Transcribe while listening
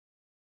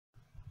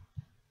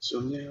So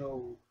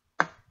now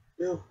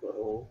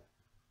Bilbo,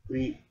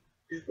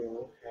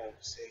 Bilbo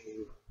has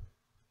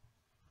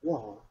a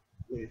law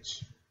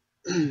which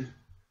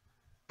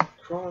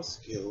Cross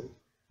Guild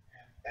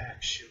have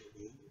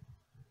actually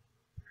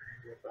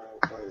heard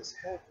about what has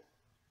happened,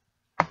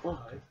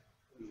 but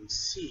we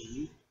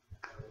see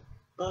how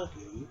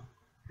Buggy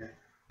had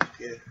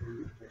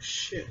given a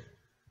ship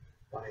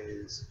by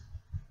his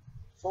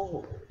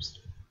followers.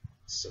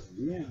 So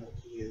now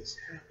he is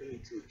happy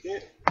to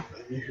get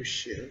a new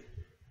ship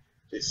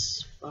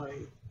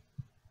despite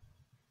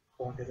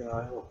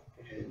Crocodile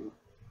and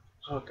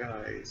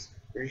Hawkeye's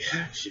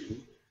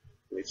reaction,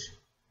 which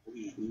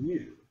we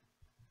knew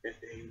that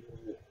they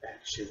would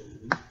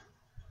actually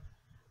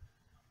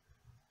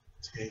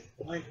take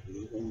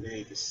lightly when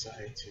they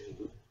decide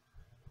to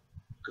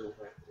go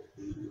after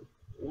the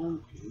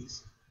One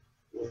Piece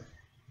with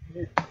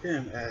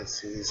them as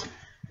his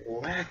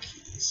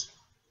lackeys,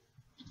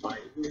 by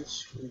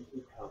which we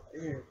knew how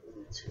they're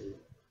going to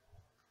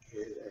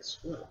get it as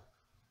well.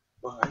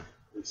 But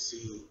we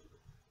see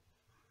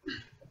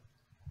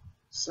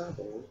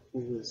Sabo,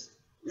 who is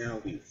now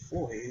the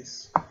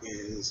voice,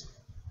 is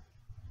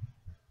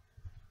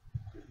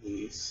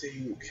the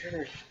same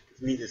character,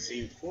 the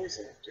same voice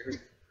actor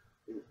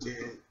who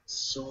did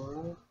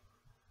Sora,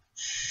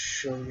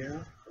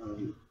 Shoya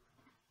from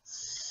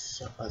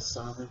A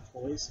Silent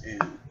Voice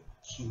and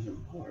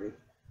Kingdom Hearts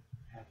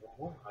have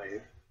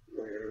arrived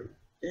where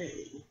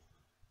they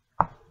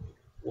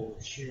will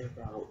hear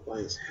about what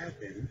has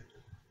happened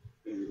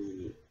in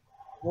the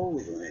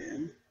Holy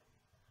Land.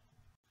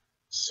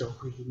 So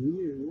we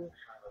knew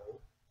how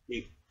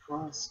the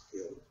Cross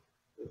Guild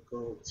would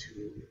go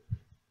to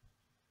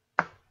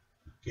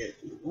get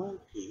the One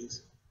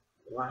Piece,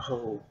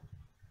 while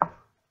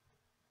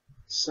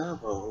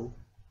Sabo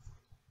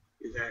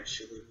is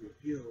actually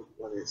revealed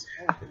what has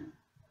happened,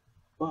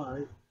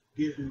 but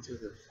given to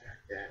the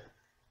fact that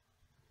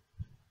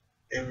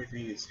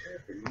everything is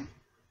happening,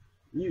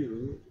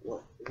 knew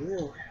what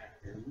will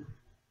happen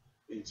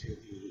into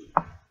the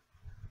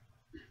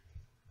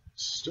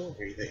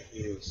story that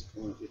he is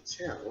going to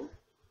tell,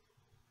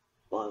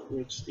 by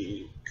which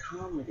the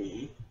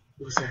comedy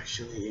was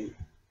actually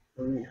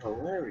really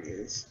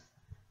hilarious,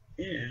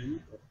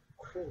 and of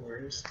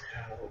course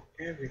how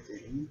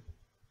everything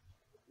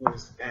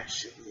was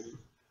actually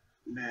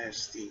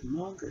matched the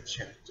manga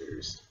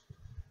chapters.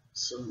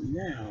 So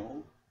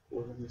now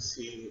we're going to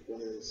see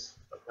what is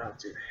about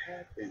to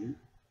happen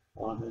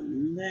on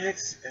the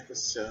next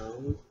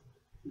episode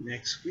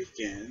next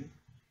weekend.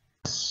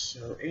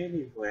 So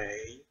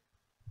anyway,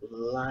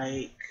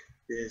 like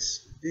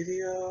this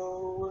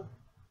video,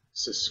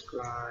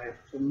 subscribe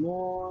for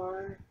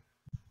more,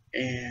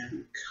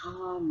 and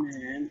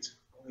comment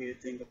what you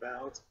think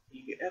about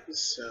the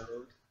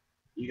episode.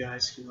 You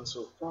guys can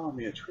also follow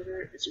me on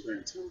Twitter,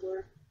 Instagram,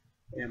 Tumblr,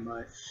 and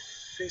my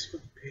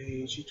Facebook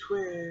page and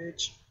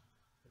Twitch.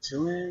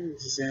 Until then,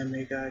 this is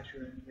Anime Guy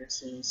Junior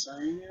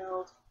signing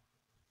out.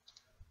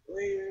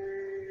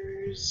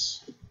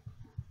 Laters.